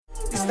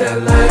that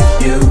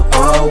life you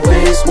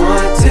always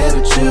wanted,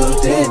 but you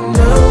didn't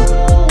know.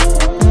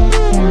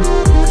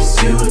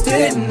 'Cause you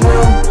didn't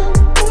know.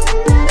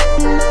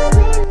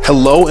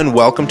 Hello and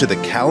welcome to the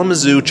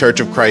Kalamazoo Church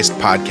of Christ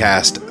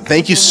podcast.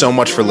 Thank you so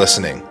much for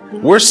listening.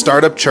 We're a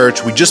startup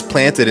church we just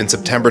planted in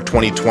September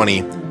 2020.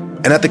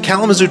 And at the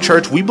Kalamazoo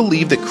Church, we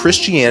believe that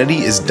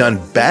Christianity is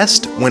done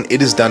best when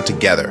it is done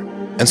together.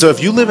 And so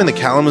if you live in the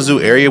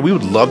Kalamazoo area, we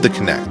would love to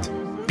connect.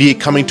 Be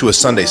it coming to a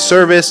Sunday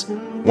service,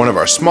 one of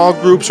our small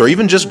groups, or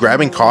even just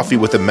grabbing coffee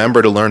with a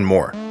member to learn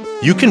more.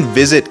 You can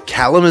visit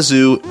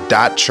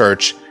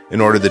kalamazoo.church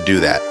in order to do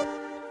that.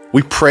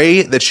 We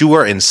pray that you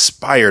are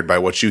inspired by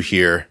what you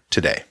hear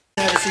today.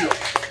 Have a seat.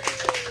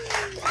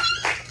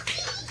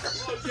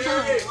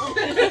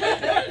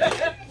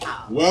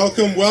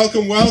 Welcome.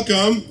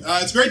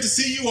 It's great to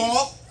see you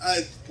all.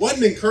 What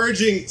an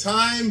encouraging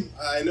time.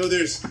 I know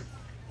there's a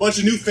bunch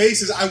of new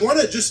faces. I want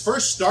to just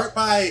first start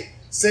by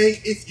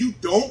saying, if you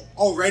don't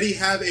already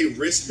have a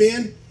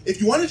wristband, if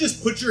you want to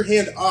just put your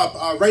hand up,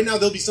 right now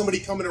there'll be somebody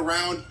coming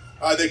around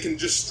that can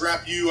just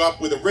strap you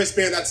up with a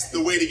wristband. That's the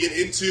way to get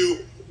into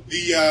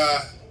the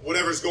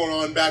whatever's going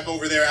on back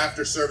over there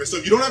after service. So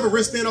if you don't have a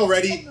wristband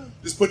already,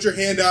 just put your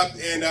hand up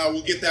and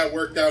we'll get that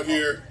worked out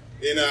here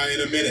in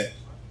a minute.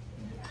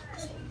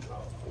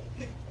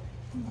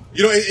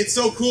 You know, it's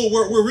so cool.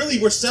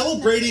 We're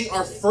celebrating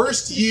our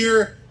first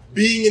year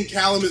being in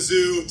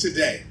Kalamazoo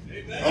today.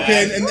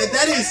 Okay, and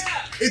that is,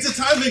 it's a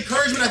time of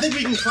encouragement. I think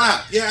we can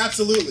clap. Yeah,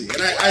 absolutely.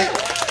 And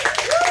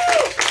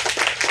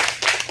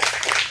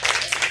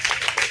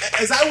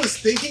as I was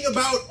thinking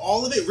about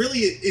all of it, really,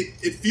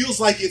 it feels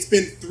like it's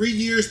been 3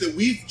 years that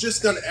we've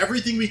just done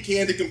everything we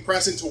can to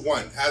compress into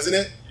one, hasn't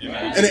it?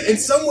 Yeah. And in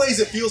some ways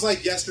it feels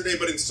like yesterday,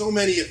 but in so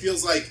many it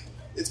feels like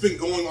it's been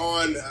going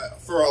on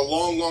for a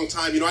long, long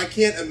time. You know, I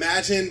can't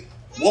imagine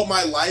what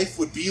my life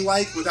would be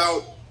like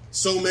without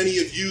so many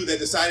of you that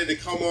decided to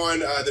come on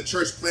the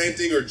church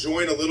planting or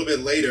join a little bit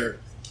later.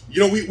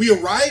 You know, we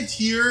arrived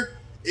here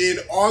in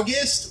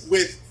August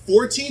with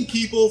 14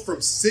 people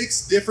from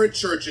 6 different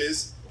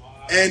churches.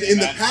 And in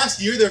the past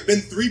year, there have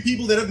been 3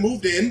 people that have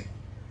moved in.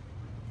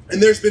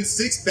 And there's been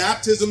 6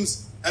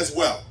 baptisms as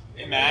well.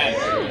 Amen.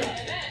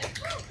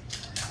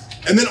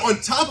 And then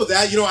on top of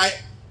that, you know, I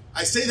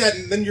say that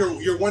and then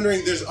you're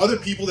wondering there's other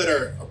people that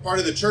are a part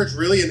of the church,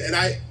 really. And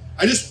I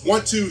just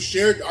want to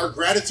share our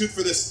gratitude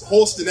for this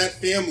whole Stinnett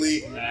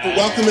family for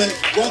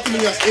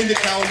welcoming us into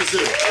Kalamazoo.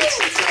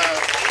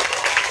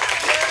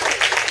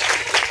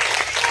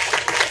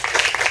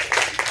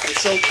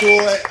 It's so cool.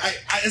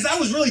 As I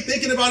was really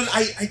thinking about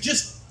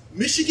it,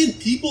 Michigan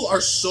people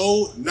are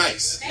so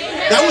nice.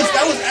 That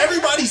was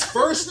everybody's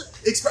first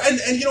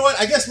and you know what?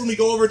 I guess when we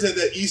go over to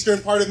the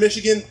eastern part of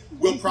Michigan,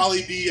 we'll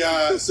probably be,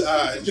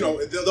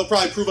 they'll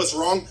probably prove us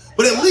wrong.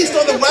 But at least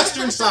on the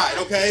western side,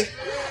 okay?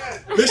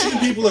 Michigan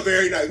people are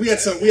very nice. We have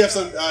some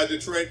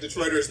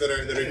Detroiters that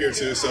are here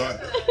too. So,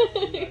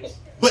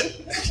 but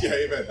yeah,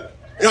 amen.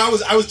 You know,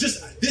 I was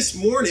just this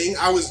morning.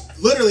 I was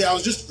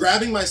just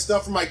grabbing my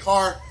stuff from my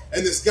car,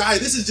 and this guy.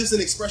 This is just an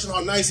expression of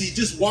how nice he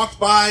just walked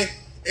by,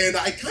 and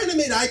I kind of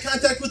made eye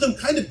contact with him,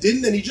 kind of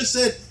didn't, and he just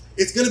said,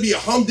 "It's going to be a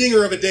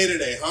humdinger of a day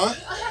today, huh?"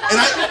 And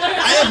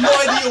I have no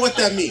idea what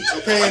that means.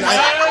 Okay, and I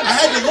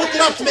had to look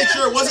it up to make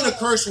sure it wasn't a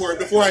curse word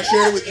before I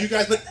shared it with you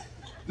guys, but.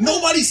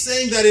 Nobody's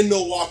saying that in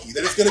Milwaukee,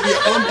 that it's going to be a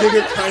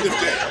humdinger kind of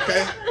day,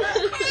 okay?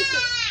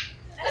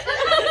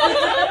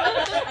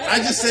 I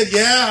just said,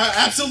 yeah,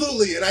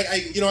 absolutely. And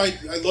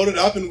I loaded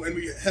up and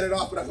we headed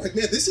off. But I'm like,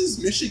 man, this is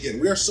Michigan.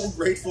 We are so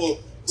grateful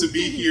to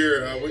be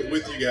here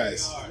with you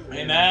guys.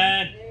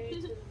 Amen.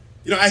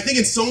 You know, I think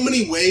in so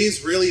many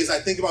ways, really, as I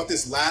think about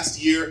this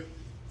last year,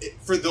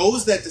 for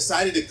those that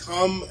decided to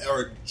come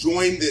or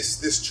join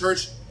this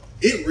church,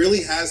 it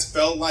really has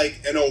felt like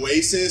an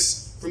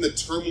oasis from the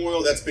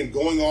turmoil that's been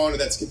going on and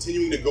that's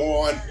continuing to go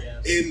on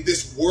in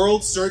this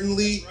world,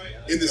 certainly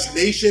in this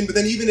nation, but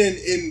then even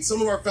in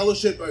some of our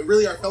fellowship,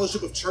 really our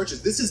fellowship of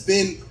churches. This has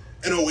been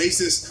an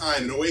oasis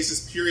time, an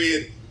oasis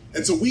period.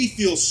 And so we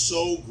feel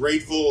so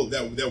grateful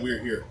that we're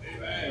here.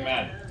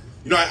 Amen.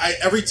 You know,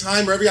 every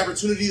time or every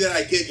opportunity that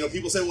I get, you know,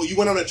 people say, well, you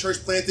went on a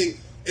church planting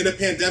in a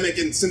pandemic,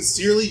 and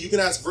sincerely, you can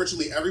ask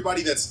virtually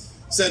everybody that's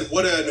said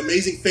what an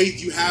amazing faith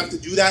you have to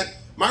do that.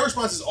 My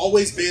response has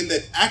always been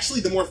that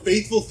actually the more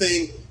faithful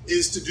thing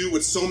is to do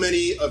what so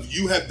many of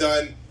you have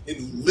done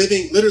in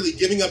living, literally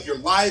giving up your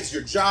lives,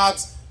 your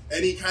jobs,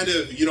 any kind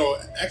of, you know,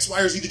 X,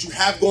 Y, or Z that you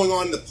have going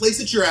on in the place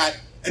that you're at,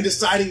 and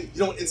deciding,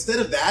 you know, instead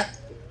of that,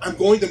 I'm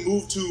going to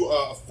move to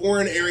a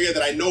foreign area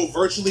that I know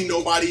virtually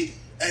nobody,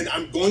 and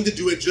I'm going to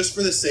do it just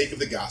for the sake of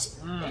the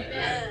gospel.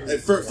 And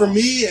for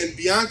me and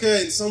Bianca,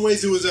 in some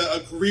ways, it was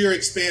a career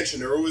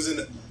expansion, or it was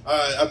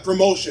a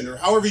promotion, or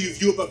however you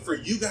view it. But for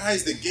you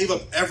guys that gave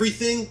up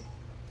everything,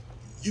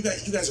 you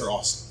guys are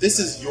awesome. This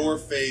is your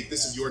faith.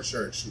 This is your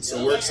church. And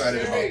so we're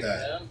excited about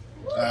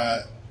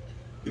that.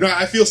 You know,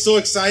 I feel so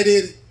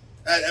excited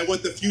at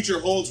what the future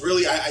holds.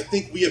 Really, I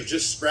think we have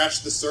just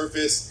scratched the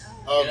surface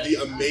of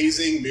the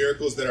amazing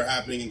miracles that are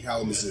happening in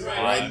Kalamazoo,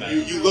 right?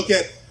 You look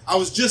at I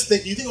was just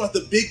thinking, you think about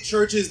the big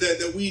churches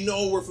that we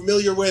know we're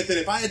familiar with, and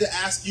if I had to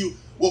ask you,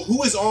 well,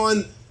 who is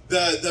on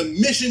the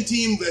mission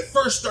team that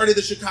first started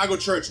the Chicago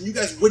church, and you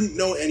guys wouldn't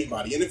know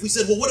anybody. And if we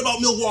said, well, what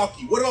about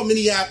Milwaukee? What about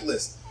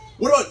Minneapolis?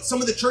 What about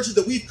some of the churches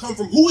that we've come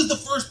from? Who was the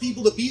first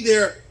people to be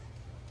there?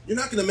 You're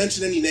not going to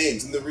mention any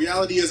names. And the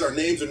reality is our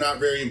names are not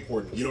very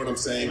important. You know what I'm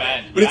saying?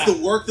 Amen. But it's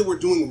the work that we're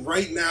doing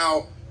right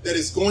now that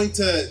is going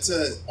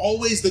to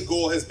always, the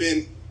goal has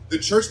been the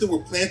church that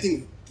we're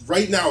planting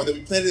right now, that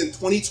we planted in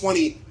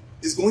 2020,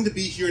 is going to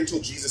be here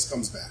until Jesus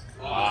comes back.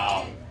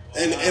 Wow.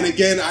 And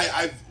again,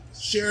 I've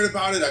shared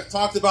about it. I've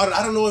talked about it.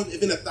 I don't know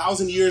if in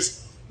 1,000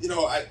 years,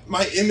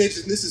 my image,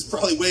 and this is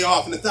probably way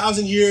off, in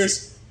 1,000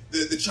 years,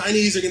 the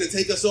Chinese are going to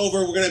take us over.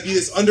 We're going to be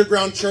this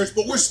underground church,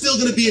 but we're still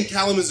going to be in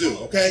Kalamazoo,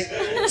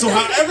 okay? So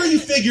however you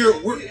figure,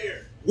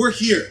 we're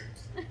here.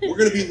 We're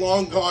going to be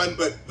long gone,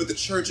 but the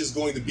church is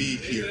going to be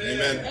here.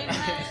 Amen.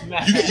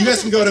 You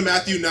guys can go to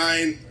Matthew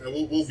 9.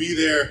 We'll be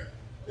there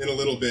in a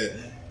little bit.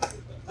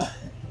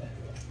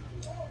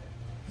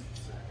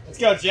 Let's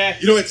go, Jack.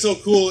 It's so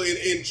cool.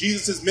 In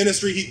Jesus'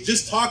 ministry, he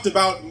just talked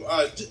about,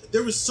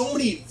 there was so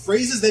many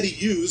phrases that he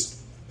used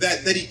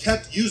that he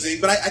kept using,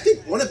 but I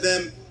think one of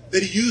them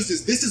that he used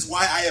is, this is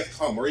why I have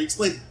come, or he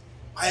explained,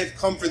 I have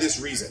come for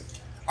this reason.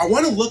 I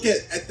want to look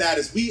at that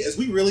as we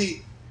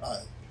really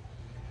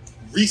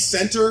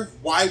recenter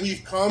why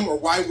we've come, or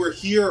why we're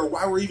here, or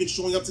why we're even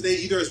showing up today,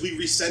 either as we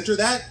recenter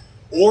that,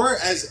 or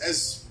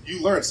as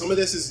you learn, some of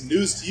this is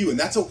news to you, and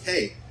that's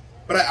okay.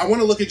 But I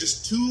want to look at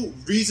just two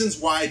reasons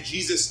why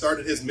Jesus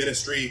started his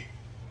ministry.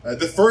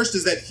 The first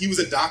is that he was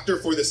a doctor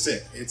for the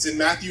sick. It's in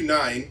Matthew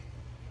 9.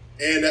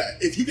 And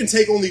if you can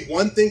take only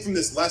one thing from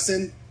this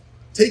lesson,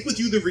 take with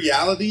you the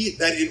reality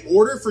that in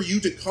order for you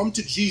to come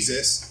to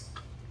Jesus,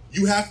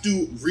 you have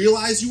to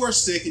realize you are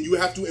sick and you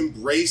have to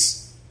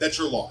embrace that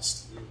you're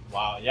lost.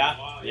 Wow,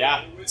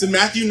 yeah. It's in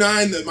Matthew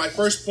 9, my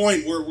first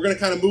point. We're going to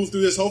kind of move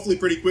through this hopefully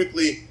pretty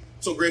quickly.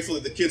 So grateful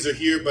that the kids are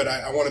here, but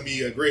I want to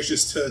be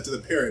gracious to the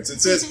parents.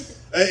 It says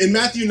in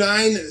Matthew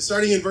 9,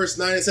 starting in verse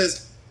 9, it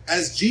says,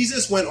 as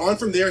Jesus went on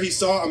from there, he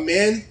saw a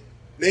man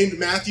named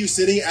Matthew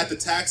sitting at the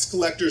tax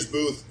collector's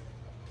booth.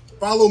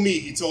 Follow me,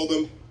 he told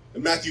him.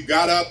 And Matthew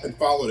got up and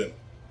followed him.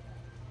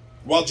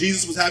 While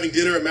Jesus was having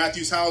dinner at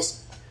Matthew's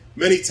house,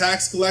 many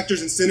tax collectors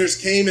and sinners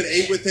came and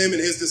ate with him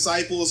and his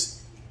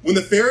disciples. When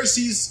the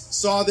Pharisees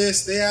saw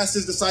this, they asked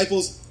his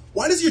disciples,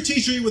 why does your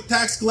teacher eat with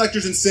tax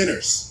collectors and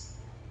sinners?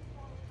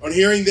 On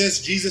hearing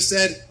this, Jesus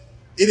said,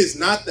 it is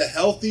not the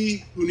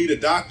healthy who need a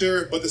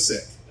doctor, but the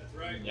sick. That's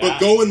right. Yeah. But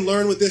go and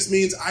learn what this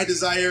means. I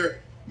desire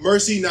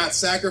mercy, not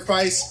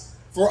sacrifice.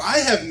 For I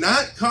have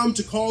not come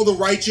to call the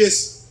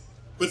righteous,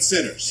 but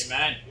sinners.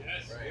 Amen.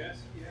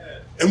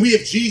 And we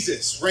have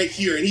Jesus right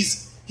here. And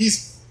he's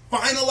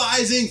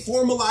formalizing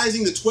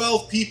the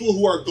 12 people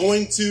who are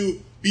going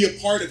to be a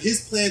part of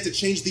his plan to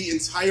change the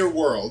entire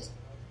world.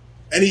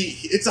 And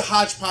it's a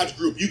hodgepodge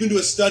group. You can do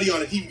a study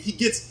on it. He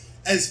gets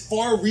as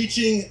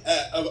far-reaching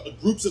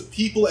groups of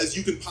people as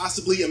you could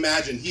possibly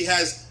imagine. He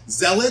has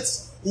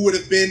zealots, who would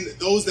have been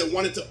those that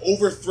wanted to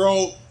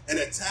overthrow and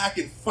attack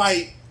and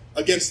fight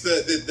against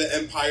the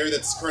empire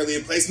that's currently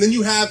in place. And then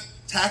you have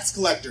tax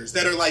collectors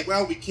that are like,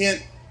 well,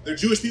 they're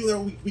Jewish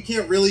people, we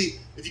can't really,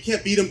 if you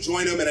can't beat them,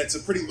 join them, and it's a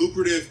pretty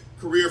lucrative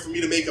career for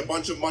me to make a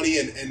bunch of money,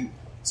 and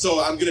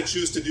so I'm going to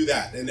choose to do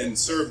that and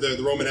serve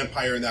the Roman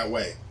Empire in that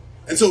way.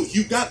 And so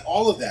you've got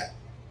all of that.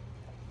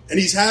 And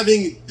he's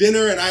having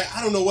dinner, and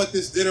I don't know what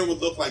this dinner would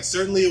look like.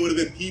 Certainly it would have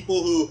been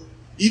people who,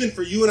 even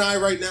for you and I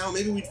right now,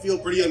 maybe we'd feel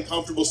pretty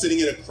uncomfortable sitting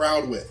in a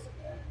crowd with.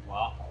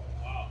 Wow.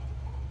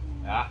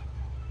 Yeah.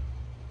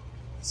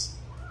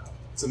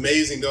 It's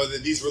amazing, though,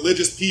 that these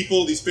religious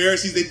people, these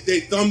Pharisees, they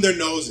thumb their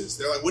noses.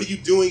 They're like, what are you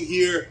doing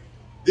here?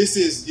 This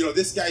is,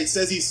 this guy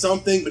says he's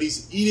something, but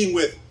he's eating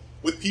with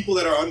people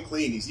that are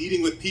unclean. He's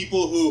eating with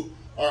people who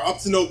are up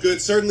to no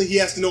good. Certainly he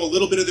has to know a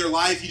little bit of their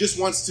life. He just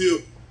wants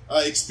to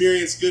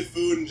experience good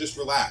food and just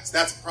relax.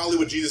 That's probably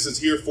what Jesus is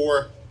here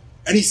for.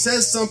 And he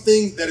says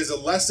something that is a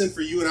lesson for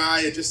you and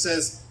I. It just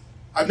says,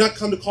 I've not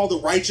come to call the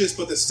righteous,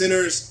 but the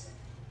sinners.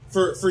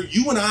 For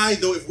you and I,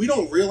 though, if we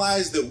don't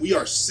realize that we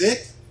are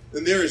sick,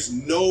 then there is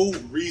no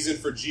reason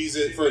for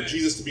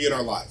Jesus to be in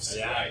our lives.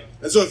 Yeah.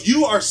 And so if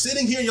you are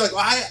sitting here and you're like,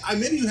 well,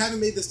 maybe you haven't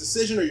made this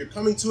decision, or you're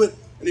coming to it,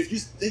 and if you're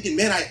thinking,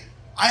 man,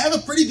 I have a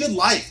pretty good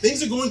life.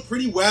 Things are going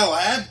pretty well.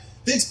 I have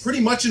things pretty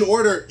much in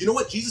order. You know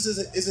what? Jesus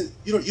isn't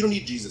you don't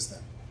need Jesus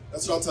then.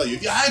 That's what I'll tell you.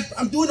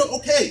 I'm doing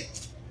okay.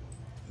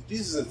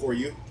 Jesus isn't for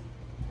you.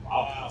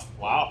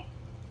 Wow.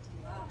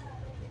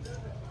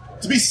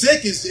 To be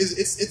sick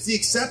it's the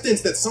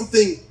acceptance that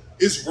something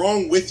is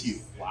wrong with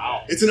you.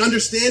 Wow. It's an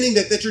understanding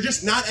that you're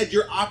just not at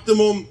your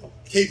optimum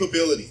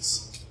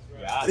capabilities.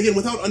 Yeah. And again,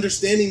 without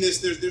understanding this,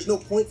 there's no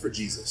point for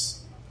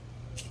Jesus.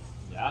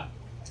 Yeah.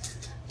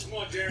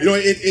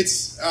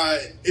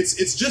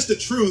 It's just the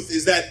truth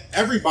is that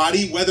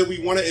everybody, whether we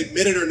want to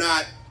admit it or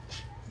not,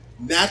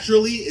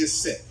 naturally is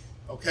sick.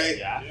 Okay?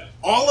 Yeah.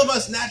 All of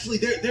us naturally,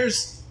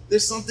 there's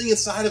something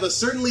inside of us.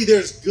 Certainly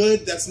there's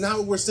good. That's not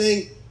what we're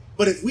saying.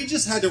 But if we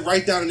just had to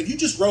write down, and if you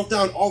just wrote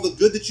down all the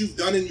good that you've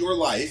done in your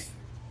life,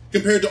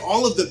 compared to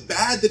all of the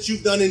bad that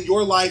you've done in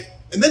your life,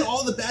 and then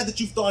all the bad that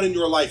you've done in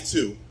your life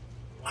too,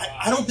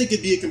 I don't think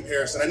it'd be a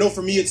comparison. I know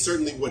for me it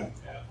certainly wouldn't.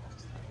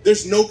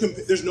 There's no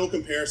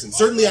comparison.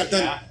 Certainly I've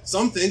done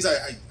some things.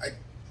 I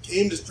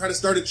came to try to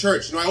start a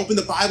church. I opened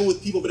the Bible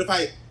with people, but if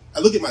I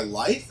look at my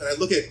life and I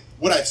look at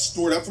what I've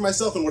stored up for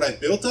myself and what I've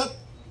built up,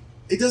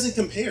 it doesn't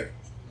compare.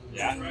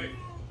 Yeah. Right.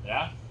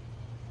 Yeah.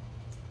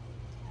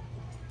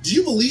 Do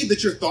you believe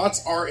that your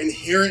thoughts are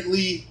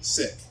inherently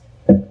sick?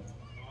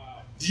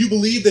 Do you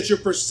believe that your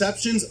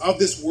perceptions of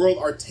this world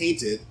are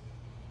tainted?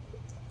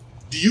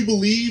 Do you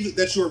believe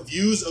that your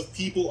views of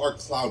people are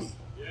cloudy?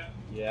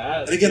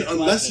 Yeah. And again,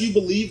 unless you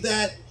believe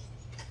that,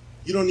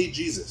 you don't need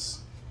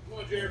Jesus. Come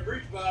on, Jared,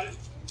 preach about it.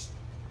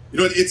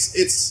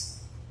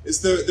 It's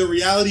the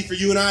reality for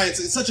you and I.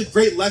 It's such a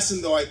great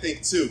lesson, though, I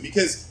think, too,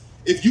 because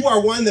if you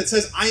are one that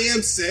says, I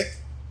am sick,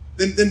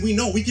 then we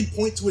know we can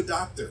point to a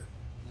doctor.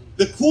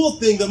 The cool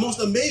thing, the most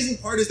amazing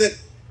part is that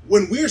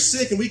when we're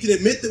sick and we can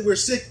admit that we're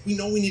sick, we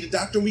know we need a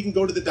doctor and we can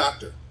go to the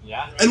doctor.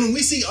 Yeah. And when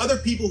we see other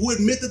people who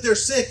admit that they're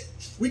sick,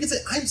 we can say,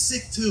 I'm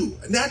sick too.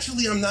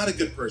 Naturally, I'm not a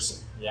good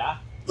person. Yeah.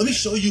 Let me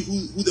show you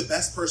who the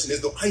best person is,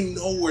 though. I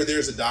know where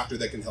there's a doctor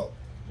that can help.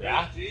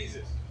 Yeah.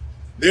 Jesus.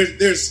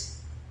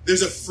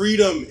 There's a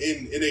freedom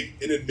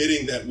in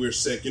admitting that we're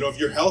sick. If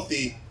you're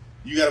healthy,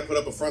 you got to put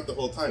up a front the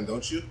whole time,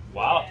 don't you?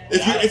 Wow.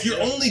 If you're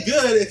only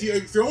good, if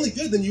you're only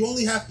good, then you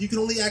can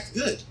only act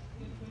good.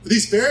 But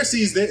these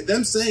Pharisees,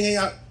 them saying,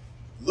 "Hey,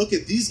 look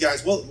at these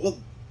guys." Well,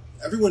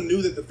 everyone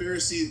knew that the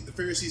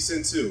Pharisees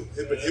sinned too.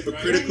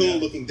 Hypocritical,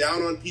 looking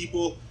down on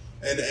people,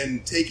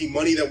 and taking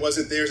money that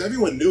wasn't theirs.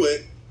 Everyone knew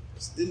it,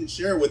 just didn't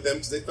share it with them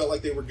because they felt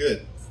like they were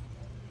good.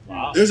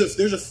 Wow. There's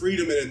a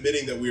freedom in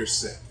admitting that we are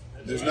sick.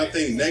 There's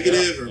nothing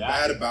negative or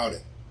bad about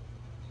it.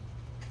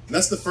 And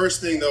that's the first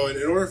thing, though. And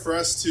in order for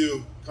us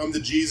to come to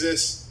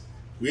Jesus,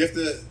 we have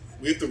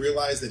to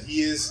realize that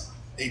He is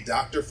a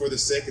doctor for the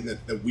sick, and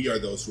that we are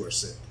those who are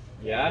sick.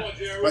 Yeah.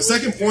 My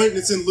second point, and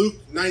it's in Luke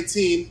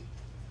 19.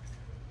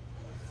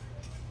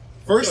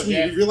 First, we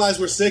realize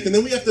we're sick, and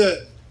then we have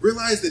to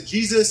realize that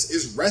Jesus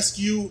is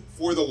rescue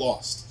for the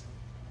lost.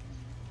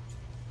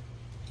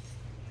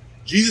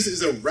 Jesus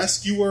is a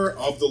rescuer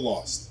of the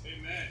lost.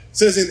 Amen. It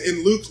says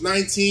in Luke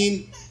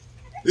 19,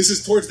 this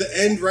is towards the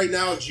end right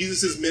now of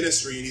Jesus'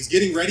 ministry, and He's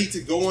getting ready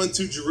to go on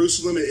to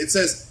Jerusalem. It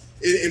says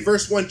in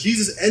verse 1,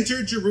 Jesus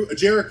entered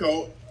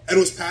Jericho and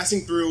was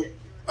passing through.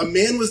 A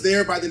man was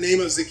there by the name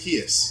of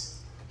Zacchaeus.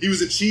 He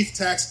was a chief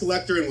tax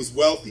collector and was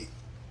wealthy.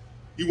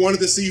 He wanted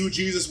to see who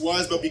Jesus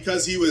was, but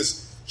because he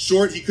was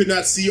short, he could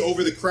not see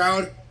over the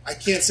crowd. I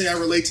can't say I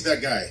relate to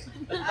that guy.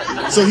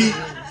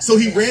 So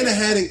he ran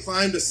ahead and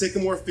climbed a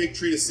sycamore fig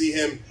tree to see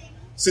him,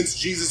 since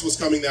Jesus was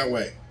coming that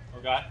way.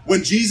 Okay.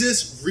 When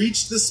Jesus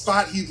reached the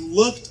spot, he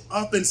looked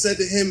up and said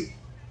to him,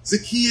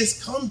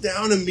 Zacchaeus, come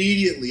down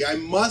immediately. I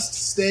must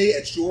stay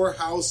at your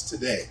house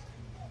today.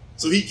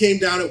 So he came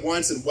down at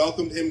once and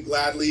welcomed him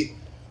gladly.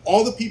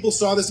 All the people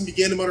saw this and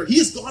began to mutter, he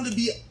has gone to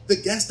be the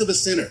guest of a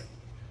sinner.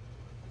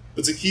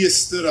 But Zacchaeus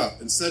stood up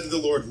and said to the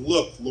Lord,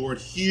 look, Lord,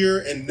 here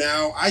and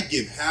now I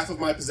give half of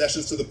my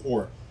possessions to the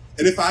poor.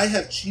 And if I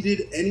have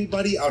cheated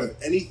anybody out of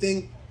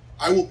anything,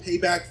 I will pay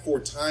back 4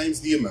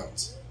 times the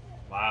amount.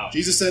 Wow.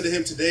 Jesus said to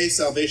him, today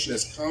salvation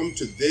has come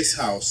to this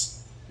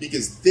house,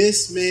 because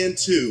this man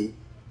too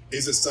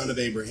is a son of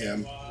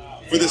Abraham.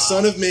 Wow. For the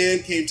Son of Man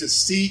came to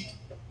seek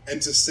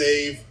and to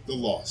save the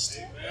lost.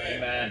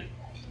 Amen.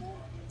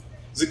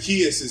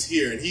 Zacchaeus is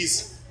here, and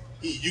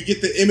you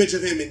get the image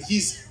of him, and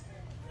he's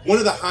one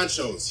of the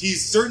honchos.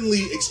 He's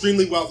certainly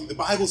extremely wealthy. The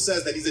Bible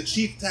says that he's a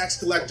chief tax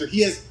collector.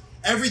 He has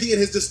everything at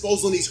his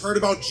disposal, and he's heard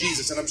about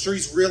Jesus, and I'm sure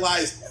he's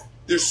realized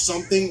there's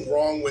something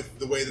wrong with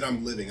the way that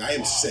I'm living. I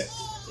am sick.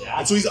 Yeah.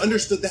 And so he's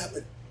understood that,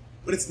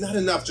 but it's not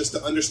enough just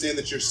to understand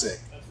that you're sick.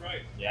 That's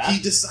right. Yeah.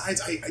 He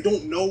decides, I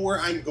don't know where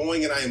I'm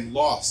going, and I am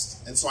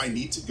lost, and so I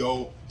need to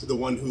go to the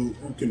one who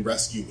can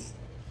rescue me.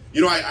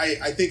 You know,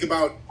 I think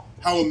about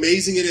how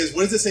amazing it is.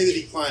 What does it say that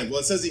he climbed? Well,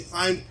 it says he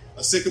climbed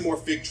a sycamore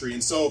fig tree.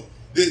 And so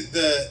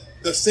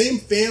the same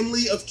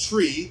family of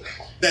tree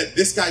that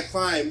this guy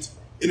climbed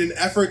in an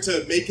effort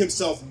to make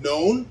himself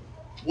known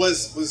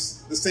was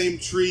the same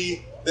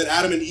tree that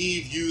Adam and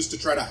Eve used to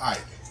try to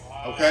hide.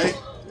 Okay?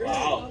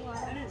 Wow.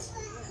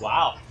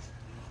 Wow.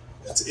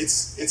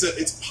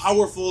 It's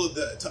powerful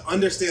to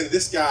understand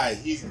this guy.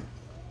 He's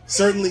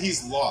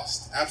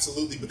lost,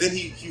 absolutely. But then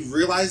he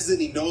realizes it,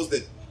 and he knows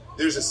that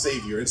there's a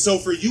Savior. And so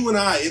for you and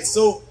I, in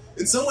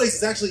some ways,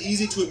 it's actually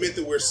easy to admit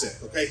that we're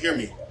sick. Okay, hear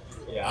me.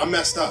 Yeah. I'm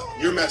messed up.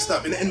 You're messed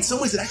up. And in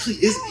some ways, it actually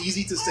is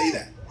easy to say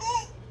that.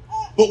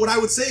 But what I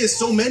would say is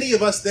so many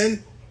of us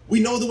then, we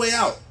know the way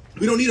out.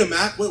 We don't need a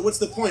map. What's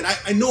the point?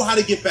 I know how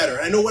to get better.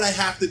 I know what I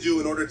have to do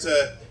in order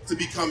to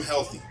become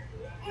healthy.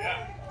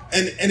 Yeah.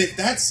 And if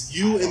that's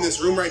you in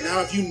this room right now,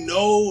 if you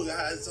know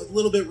that it's a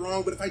little bit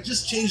wrong, but if I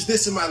just change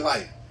this in my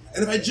life,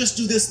 and if I just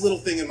do this little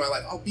thing in my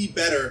life, I'll be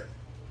better,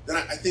 then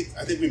I think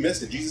we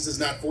missed it. Jesus is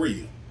not for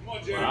you. Come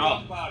on, Jerry. Wow.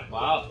 Talk about it.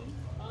 Wow.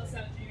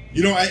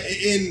 You know,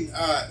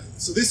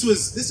 so this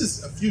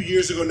is a few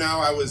years ago now.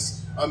 I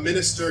was a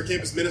minister,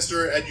 campus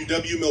minister at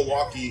UW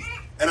Milwaukee,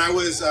 and I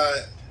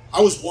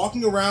was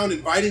walking around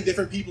inviting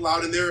different people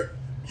out, and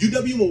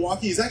UW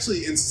Milwaukee is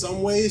actually in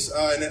some ways,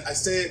 and I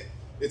say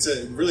it's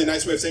a really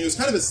nice way of saying it was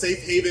kind of a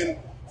safe haven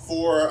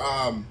for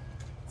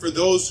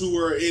those who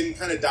were in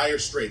kind of dire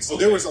straits. So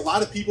there was a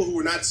lot of people who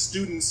were not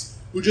students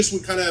who just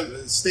would kind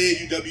of stay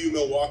at UW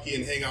Milwaukee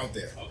and hang out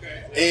there.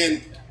 Okay.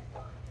 And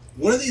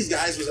one of these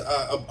guys was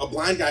a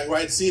blind guy who I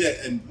had seen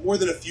in more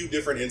than a few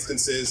different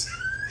instances.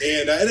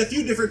 And at a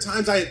few different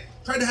times, I had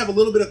tried to have a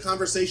little bit of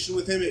conversation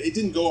with him. It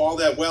didn't go all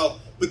that well.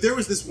 But there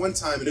was this one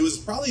time, and it was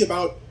probably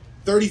about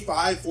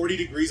 35, 40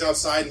 degrees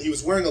outside, and he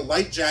was wearing a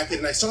light jacket.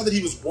 And I saw that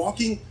he was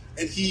walking,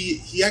 and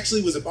he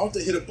actually was about to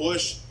hit a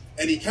bush,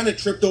 and he kind of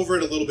tripped over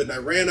it a little bit. And I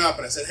ran up,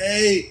 and I said,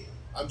 "Hey,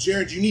 I'm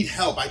Jared. Do you need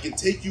help? I can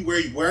take you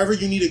wherever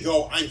you need to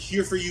go. I'm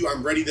here for you.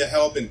 I'm ready to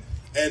help." And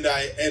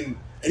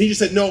he just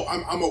said, "No,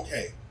 I'm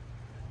okay."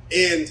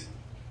 And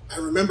I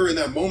remember in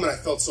that moment, I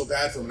felt so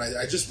bad for him. And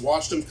I just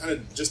watched him kind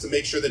of just to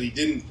make sure that he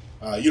didn't,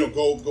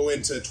 go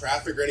into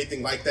traffic or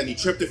anything like that. And he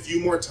tripped a few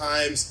more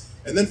times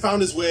and then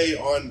found his way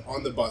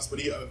on the bus. But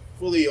he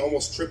fully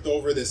almost tripped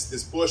over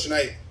this bush.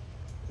 And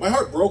my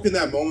heart broke in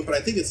that moment, but I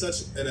think it's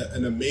such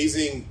an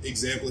amazing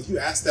example. If you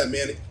ask that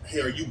man,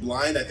 "Hey, are you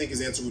blind?" I think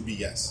his answer would be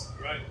yes.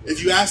 Right.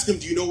 If you ask him,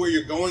 "Do you know where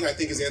you're going?" I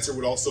think his answer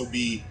would also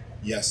be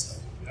yes,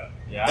 though.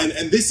 Yeah.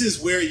 And this is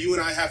where you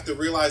and I have to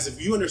realize,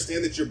 if you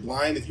understand that you're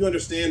blind, if you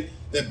understand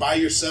that by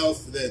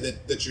yourself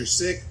that you're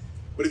sick,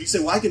 but if you say,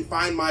 "Well, I can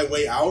find my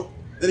way out,"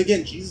 then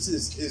again,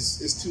 Jesus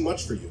is too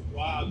much for you.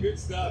 Wow, good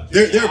stuff.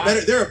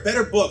 There are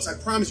better books. I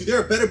promise you, there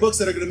are better books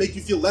that are going to make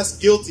you feel less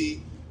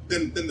guilty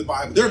than the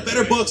Bible. There are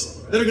better books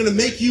that are going to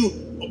make you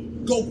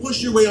go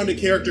push your way onto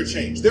character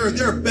change. There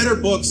are better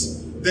books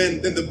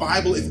than the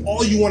Bible if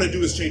all you want to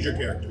do is change your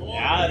character.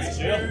 Yeah, that's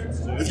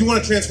true. If you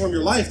want to transform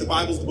your life, the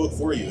Bible's the book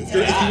for you. If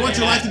you want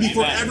your life to be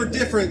forever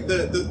different,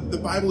 the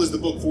Bible is the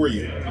book for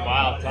you.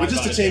 Wow. But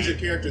just to change your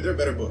character, there are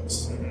better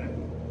books.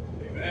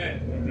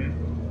 Amen.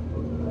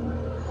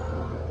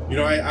 You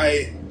know,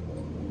 I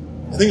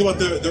think about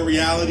the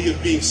reality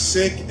of being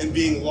sick and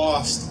being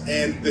lost,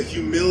 and the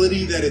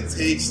humility that it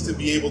takes to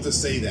be able to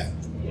say that.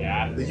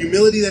 Yeah. The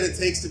humility that it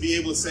takes to be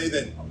able to say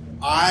that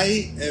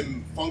I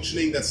am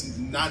functioning that's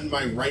not in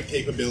my right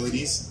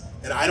capabilities,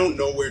 and I don't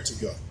know where to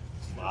go.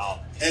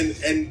 Wow.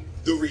 And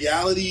the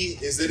reality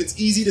is that it's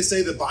easy to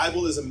say the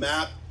Bible is a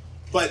map,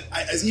 but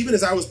even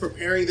as I was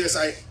preparing this,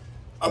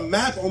 a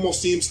map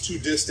almost seems too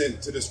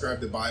distant to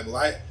describe the Bible.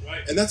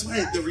 And that's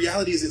why the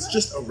reality is it's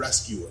just a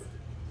rescuer.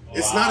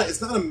 It's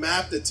not a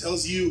map that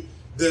tells you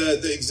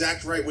the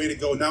exact right way to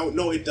go. Now,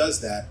 no, it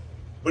does that,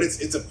 but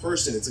it's a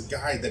person, it's a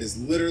guide that is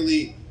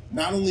literally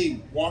not only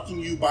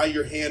walking you by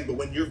your hand, but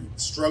when you're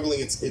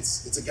struggling,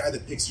 it's a guy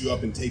that picks you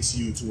up and takes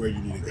you to where you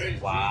need to go.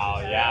 Wow,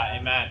 yeah,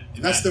 amen.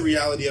 And that's the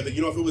reality of it.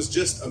 You know, if it was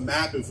just a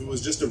map, if it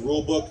was just a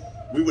rule book,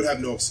 we would have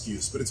no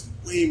excuse. But it's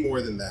way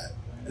more than that.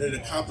 And it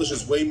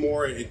accomplishes way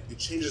more. It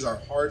changes our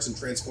hearts and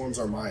transforms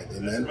our mind.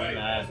 Amen?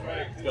 Amen.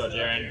 Let's go,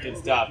 Jaron. Good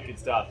stuff, good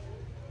stuff.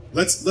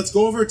 Let's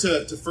go over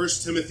to 1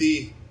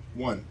 Timothy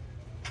 1.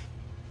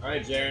 All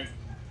right, Jaron.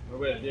 We're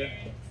with you.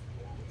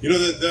 You know,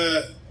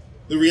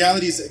 the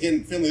reality is,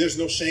 again, family, there's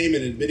no shame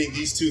in admitting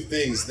these two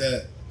things.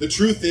 The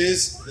truth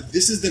is that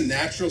this is the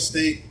natural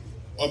state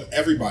of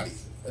everybody.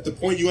 At the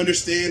point you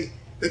understand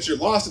that you're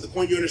lost, at the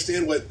point you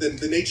understand what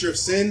the nature of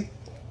sin,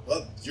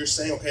 well, you're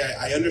saying, okay,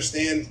 I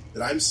understand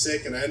that I'm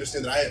sick, and I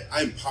understand that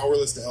I'm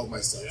powerless to help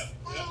myself.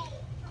 Yeah.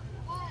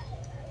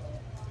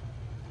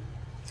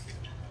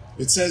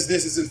 It says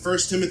this, it's in 1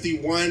 Timothy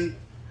 1,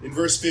 in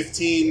verse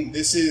 15.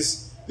 This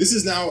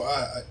is now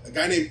a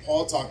guy named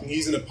Paul talking.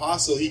 He's an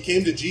apostle. He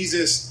came to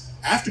Jesus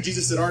after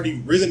Jesus had already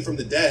risen from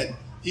the dead.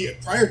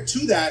 Prior to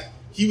that,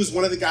 he was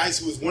one of the guys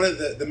who was one of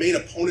the main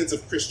opponents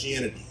of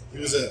Christianity. He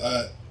was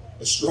a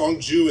strong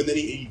Jew, and then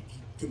he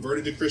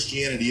converted to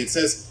Christianity. It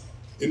says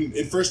in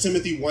 1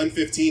 Timothy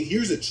 1:15,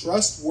 here's a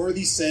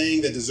trustworthy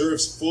saying that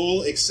deserves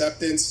full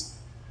acceptance.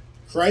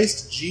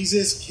 Christ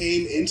Jesus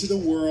came into the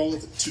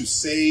world to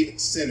save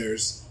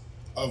sinners,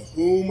 of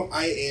whom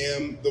I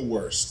am the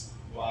worst.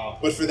 Wow.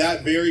 But for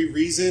that very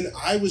reason,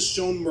 I was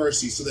shown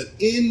mercy, so that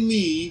in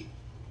me,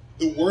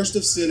 the worst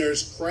of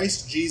sinners,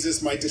 Christ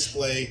Jesus might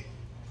display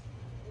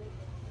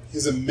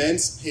his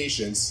immense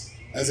patience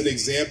as an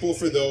example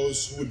for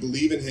those who would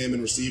believe in him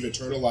and receive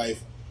eternal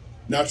life.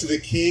 Now to the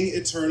King,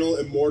 eternal,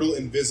 immortal,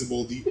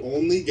 invisible, the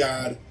only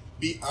God,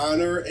 be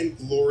honor and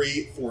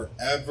glory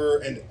forever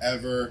and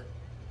ever.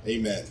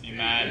 Amen.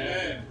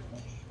 Amen.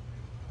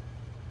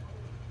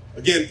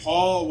 Again,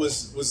 Paul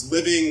was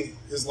living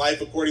his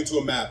life according to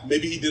a map.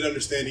 Maybe he did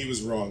understand he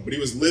was wrong, but he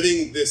was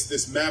living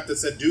this map that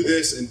said, do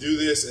this and do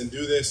this and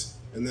do this,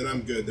 and then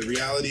I'm good. The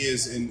reality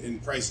is in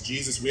Christ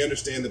Jesus, we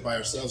understand that by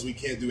ourselves we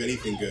can't do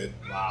anything good.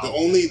 Wow.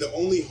 The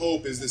only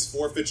hope is this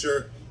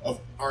forfeiture of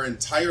our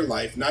entire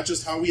life, not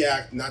just how we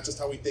act, not just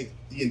how we think,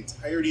 the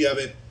entirety of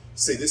it,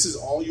 say, this is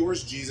all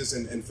yours, Jesus,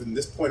 and from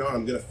this point on,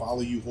 I'm going to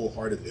follow you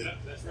wholeheartedly. Yeah,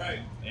 that's right.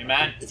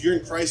 Amen. If you're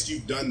in Christ,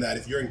 you've done that.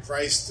 If you're in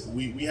Christ,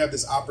 we have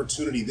this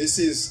opportunity. This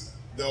is,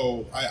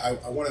 though, I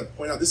want to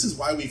point out, this is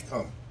why we've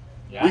come.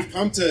 Yeah. We've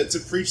come to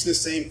preach the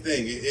same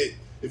thing.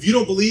 If you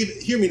don't believe,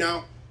 hear me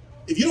now,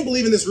 if you don't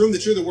believe in this room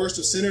that you're the worst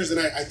of sinners, then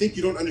I think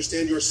you don't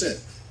understand your sin.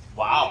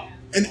 Wow.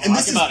 And Talk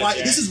this is about it, why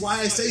Jared. this is why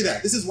I say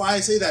that. This is why I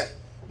say that.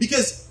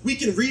 Because we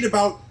can read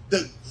about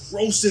the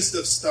grossest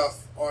of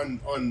stuff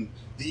on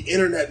the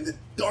internet and the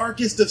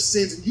darkest of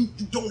sins, and you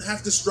don't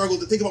have to struggle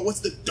to think about what's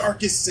the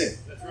darkest sin.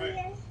 That's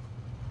right.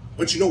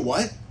 But you know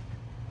what?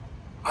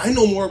 I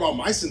know more about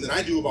my sin than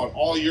I do about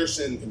all your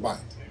sin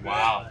combined.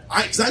 Wow.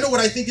 Because I know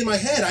what I think in my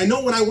head. I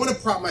know when I want to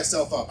prop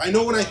myself up. I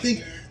know when I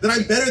think that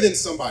I'm better than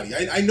somebody.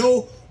 I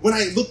know when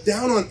I look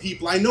down on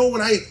people. I know when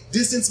I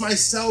distance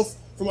myself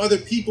from other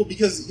people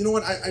because, you know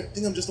what, I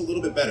think I'm just a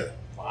little bit better.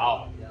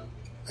 Wow.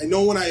 I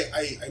know when I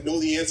know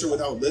the answer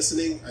without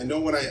listening. I know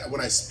when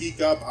I speak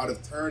up out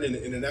of turn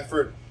in an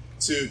effort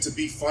to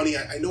be funny.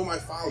 I know my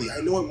folly. I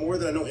know it more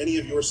than I know any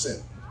of your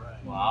sin.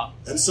 Wow.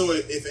 And so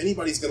if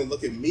anybody's going to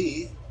look at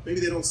me,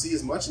 maybe they don't see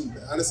as much, and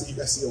honestly, you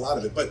guys see a lot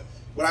of it. But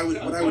what I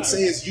would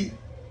say is you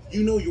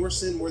know your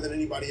sin more than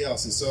anybody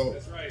else. And so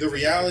the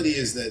reality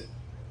is that,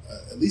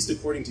 at least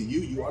according to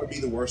you, you ought to be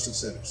the worst of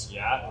sinners.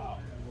 Yeah.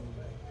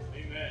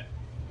 Amen.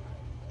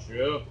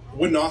 True.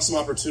 What an awesome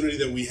opportunity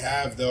that we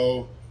have,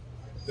 though,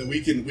 that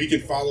we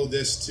can follow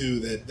this too,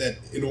 that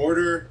in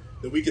order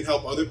that we can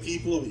help other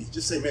people, we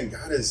just say, man,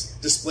 God has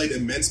displayed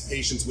immense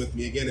patience with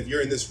me. Again, if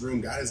you're in this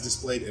room, God has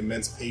displayed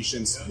immense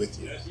patience with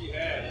you. Yes, he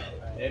has.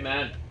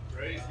 Amen.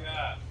 Praise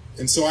God.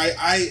 And so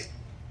I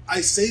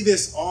say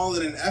this all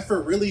in an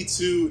effort really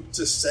to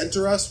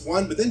center us,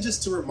 one, but then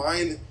just to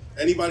remind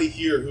anybody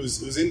here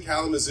who's in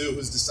Kalamazoo,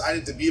 who's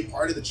decided to be a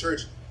part of the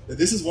church, that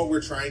this is what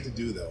we're trying to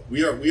do, though.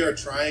 We are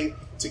trying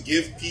to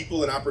give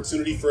people an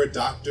opportunity for a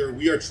doctor.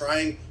 We are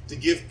trying to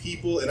give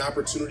people an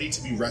opportunity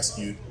to be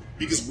rescued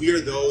because we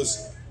are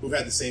those who've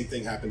had the same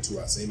thing happen to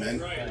us. Amen?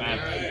 Right.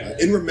 Amen.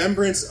 In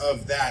remembrance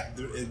of that,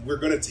 we're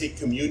going to take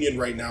communion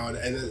right now.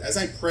 And as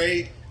I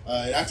pray,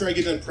 after I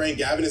get done praying,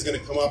 Gavin is going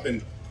to come up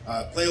and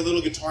play a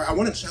little guitar. I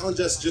want to challenge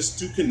us just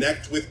to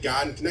connect with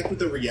God and connect with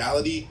the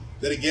reality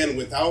that, again,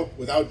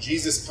 without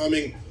Jesus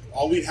coming,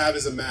 all we'd have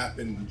is a map.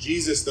 And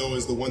Jesus, though,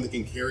 is the one that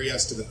can carry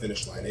us to the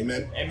finish line.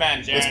 Amen?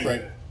 Amen, Jaron. Let's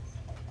pray.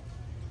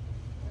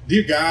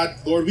 Dear God,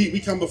 Lord, we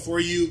come before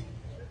you.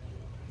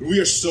 We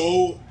are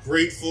so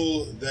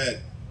grateful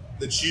that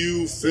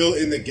you fill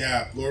in the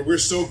gap. Lord, we're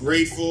so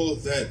grateful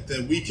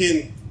that we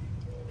can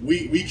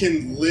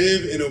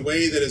live in a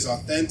way that is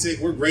authentic.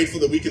 We're grateful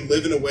that we can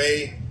live in a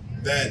way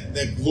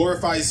that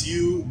glorifies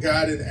you,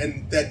 God,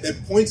 and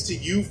that points to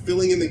you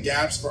filling in the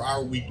gaps for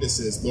our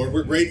weaknesses. Lord,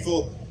 we're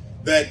grateful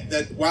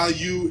that while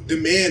you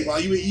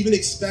even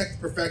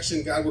expect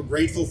perfection, God, we're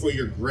grateful for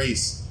your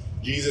grace.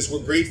 Jesus,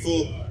 we're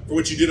grateful for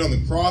what you did on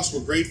the cross.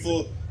 We're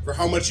grateful for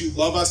how much you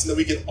love us and that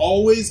we can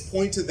always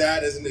point to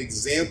that as an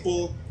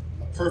example,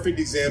 a perfect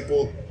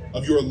example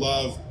of your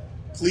love.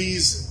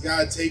 Please,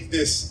 God, take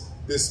this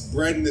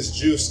bread and this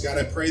juice. God,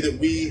 I pray that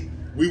we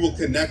will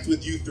connect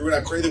with you through it.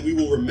 I pray that we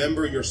will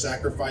remember your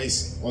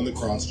sacrifice on the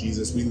cross,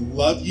 Jesus. We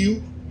love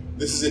you.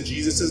 This is in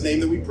Jesus'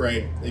 name that we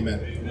pray. Amen.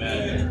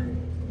 Amen.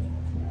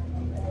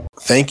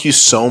 Thank you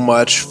so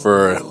much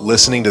for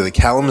listening to the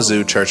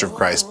Kalamazoo Church of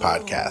Christ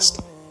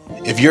podcast.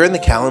 If you're in the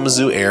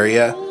Kalamazoo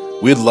area,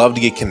 we'd love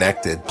to get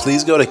connected.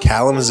 Please go to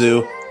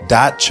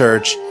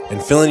kalamazoo.church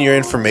and fill in your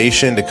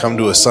information to come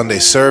to a Sunday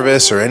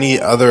service or any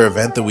other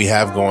event that we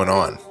have going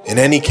on. In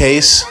any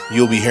case,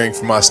 you'll be hearing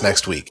from us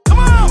next week.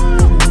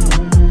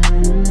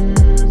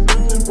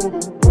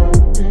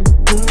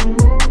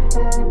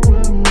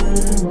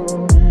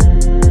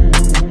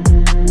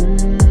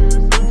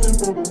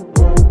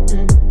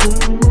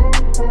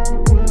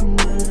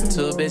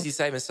 Too busy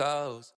saving souls.